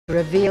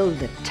revealed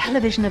the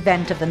television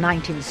event of the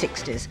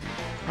 1960s,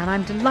 and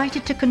I'm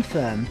delighted to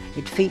confirm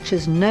it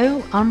features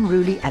no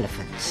unruly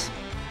elephants.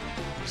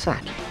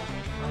 Sadly.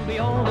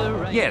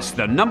 Yes,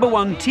 the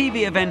 #1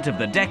 TV event of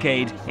the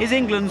decade is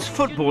England's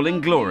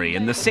footballing glory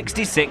in the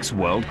 '66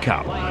 World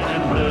Cup.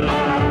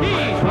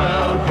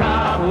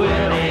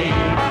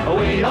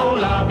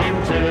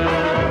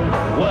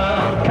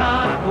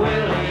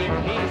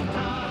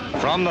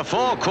 From the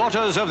four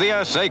quarters of the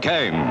earth they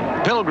came,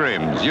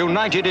 pilgrims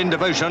united in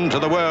devotion to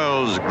the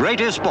world's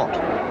greatest sport.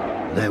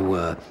 There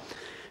were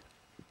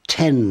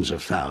tens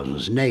of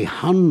thousands, nay,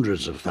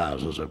 hundreds of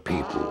thousands of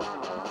people,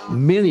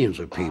 millions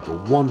of people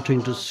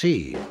wanting to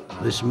see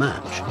this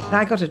match.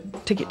 I got a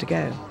ticket to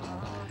go,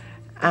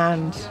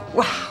 and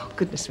wow,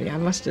 goodness me, I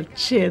must have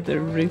cheered the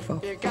roof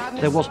off.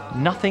 There was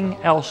nothing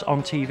else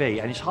on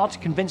TV, and it's hard to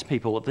convince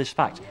people of this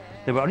fact.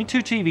 There were only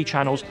 2 TV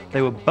channels,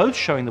 they were both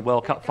showing the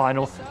World Cup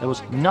final, there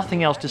was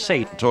nothing else to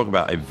see. Talk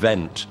about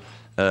event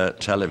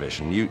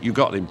television, you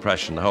got the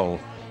impression the whole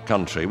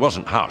country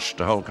wasn't hushed,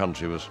 the whole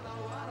country was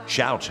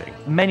shouting.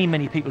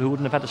 Many people who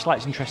wouldn't have had the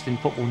slightest interest in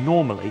football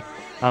normally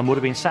would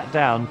have been sat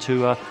down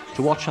to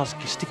watch us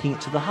sticking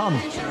it to the Hun.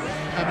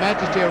 Her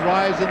Majesty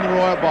arrives in the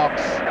royal box.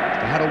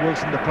 Mr. Harold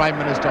Wilson, the Prime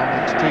Minister on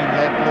the extreme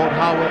left, Lord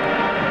Howard,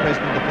 the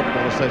President of the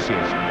Football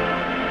Association.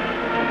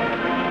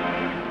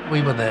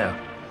 We were there.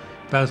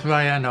 Both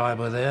Ray and I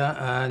were there,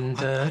 and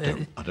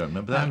I don't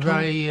remember that. And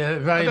Ray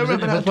it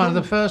was one of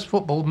the first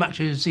football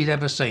matches he'd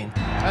ever seen.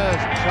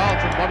 Hurst,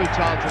 Charlton, Bobby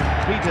Charlton,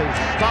 Peters,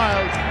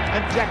 Styles,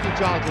 and Jackie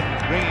Charlton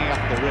bringing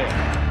up the rear.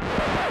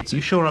 Are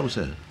you sure I was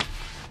there?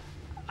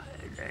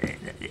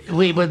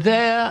 We were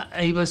there.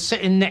 He was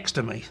sitting next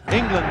to me.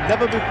 England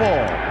never before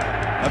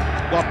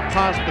have got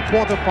past the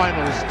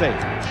quarter-final stage.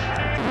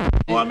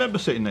 Oh, I remember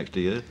sitting next to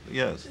you.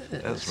 Yes,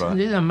 that's right.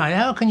 Mate,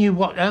 how can you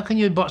watch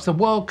the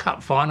World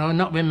Cup final and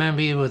not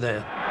remember you were there?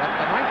 But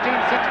the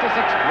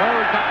 1966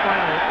 World Cup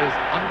final is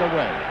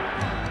underway.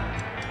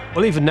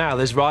 Well, even now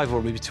there's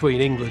rivalry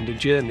between England and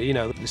Germany. You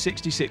know, the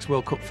 '66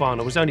 World Cup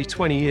final was only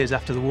 20 years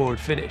after the war had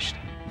finished,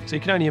 so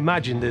you can only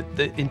imagine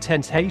the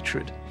intense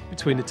hatred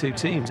between the two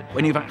teams.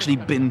 When you've actually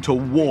been to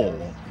war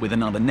with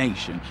another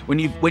nation, when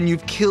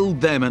you've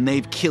killed them and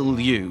they've killed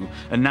you,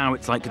 and now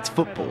it's like it's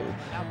football,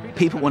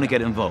 people want to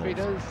get involved.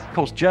 Of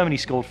course, Germany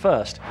scored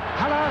first.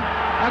 Haller,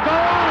 a goal!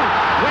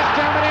 West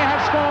Germany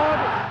have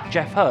scored!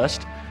 Jeff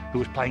Hurst, who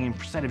was playing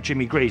instead of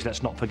Jimmy Greaves,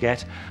 let's not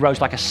forget, rose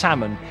like a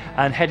salmon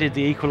and headed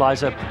the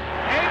equaliser.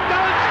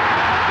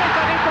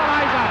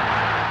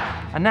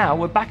 And now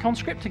we're back on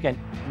script again.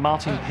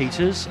 Martin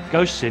Peters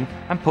ghosts in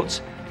and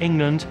puts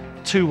England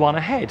 2-1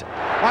 ahead.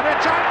 What a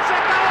chance, a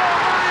goal!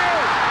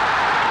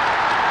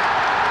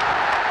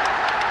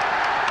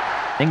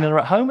 England are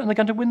at home and they're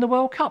going to win the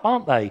World Cup,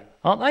 aren't they?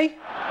 Aren't they? And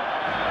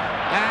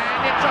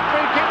it's a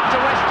free kick to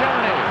West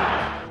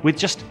Germany. With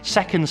just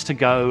seconds to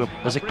go,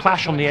 there's a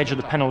clash on the edge of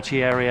the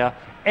penalty area.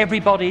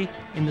 Everybody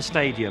in the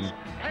stadium,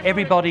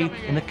 everybody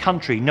in the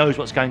country knows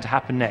what's going to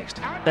happen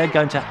next. They're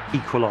going to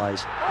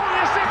equalise. Oh,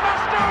 yes, it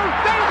must do!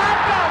 They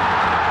have done!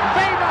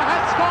 Weber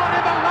has scored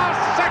in the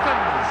last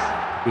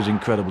seconds! It was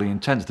incredibly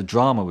intense. The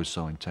drama was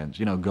so intense.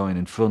 You know, going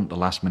in front, the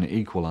last-minute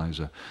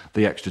equaliser,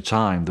 the extra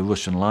time, the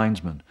Russian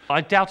linesman.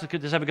 I doubt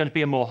there's ever going to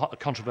be a more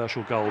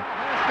controversial goal. Yes,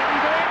 can he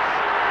do it?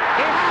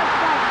 He has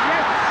done,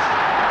 yes!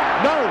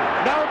 No,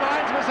 the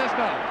linesman says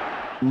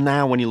no.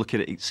 Now, when you look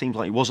at it, it seems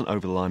like he wasn't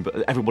over the line,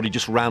 but everybody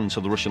just ran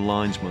to the Russian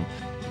linesman.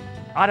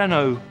 I don't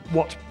know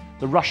what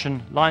the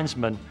Russian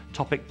linesman,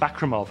 Topik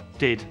Bakramov,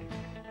 did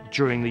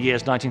during the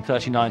years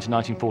 1939 to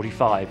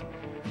 1945,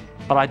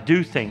 but I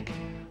do think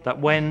that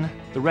when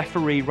the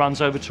referee runs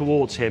over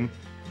towards him,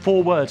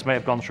 4 words may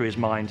have gone through his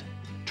mind.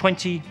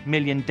 20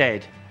 million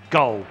dead.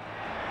 Goal.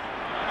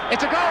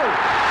 It's a goal!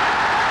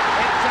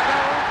 It's a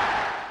goal!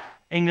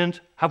 England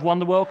have won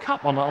the World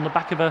Cup on the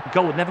back of a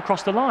goal that never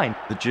crossed the line.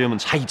 The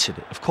Germans hated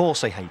it. Of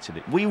course they hated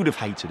it. We would have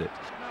hated it.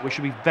 We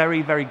should be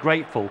very, very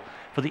grateful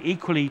for the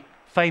equally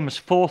famous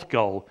 4th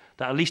goal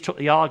that at least took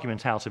the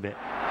argument out of it.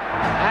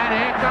 And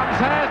here comes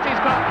Hurst. He's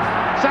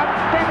got some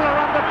people are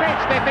on the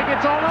pitch. They think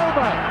it's all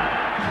over.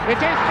 It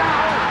is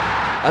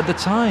now. At the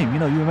time, you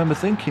know, you remember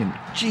thinking,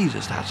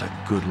 Jesus, that's a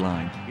good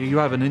line. You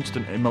have an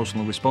instant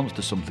emotional response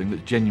to something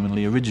that's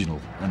genuinely original,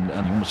 and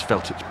you almost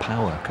felt its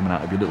power coming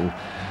out of your little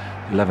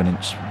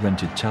 11-inch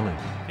rented telly.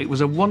 It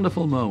was a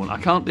wonderful moment. I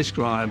can't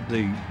describe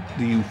the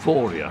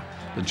euphoria,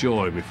 the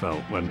joy we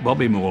felt when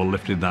Bobby Moore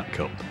lifted that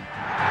cup.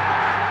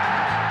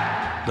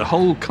 The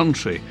whole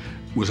country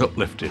was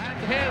uplifted.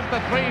 And here's the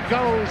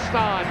 3-goal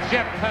star,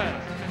 Jeff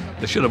Hurst.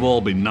 They should have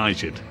all been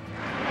knighted.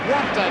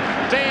 What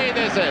a day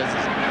this is.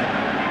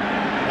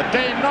 A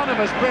day none of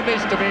us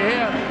privileged to be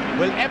here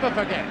will ever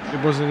forget.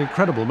 It was an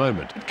incredible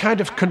moment. It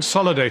kind of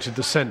consolidated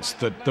the sense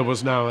that there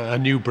was now a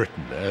new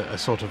Britain, a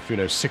sort of,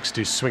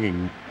 60s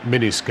swinging,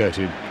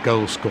 mini-skirted,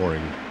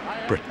 goal-scoring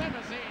Britain.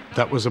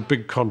 That was a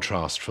big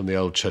contrast from the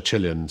old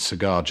Churchillian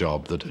cigar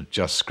job that had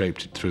just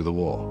scraped it through the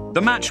war.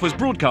 The match was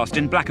broadcast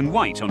in black and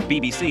white on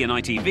BBC and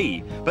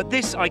ITV, but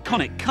this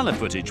iconic colour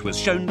footage was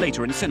shown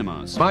later in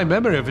cinemas. My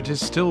memory of it is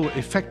still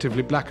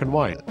effectively black and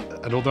white,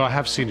 and although I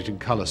have seen it in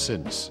colour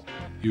since,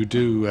 you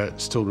do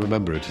still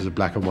remember it as a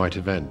black and white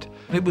event.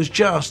 It was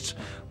just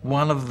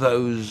one of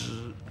those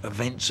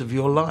events of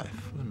your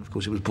life, and of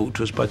course it was brought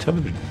to us by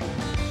television.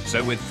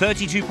 So with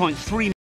 32.3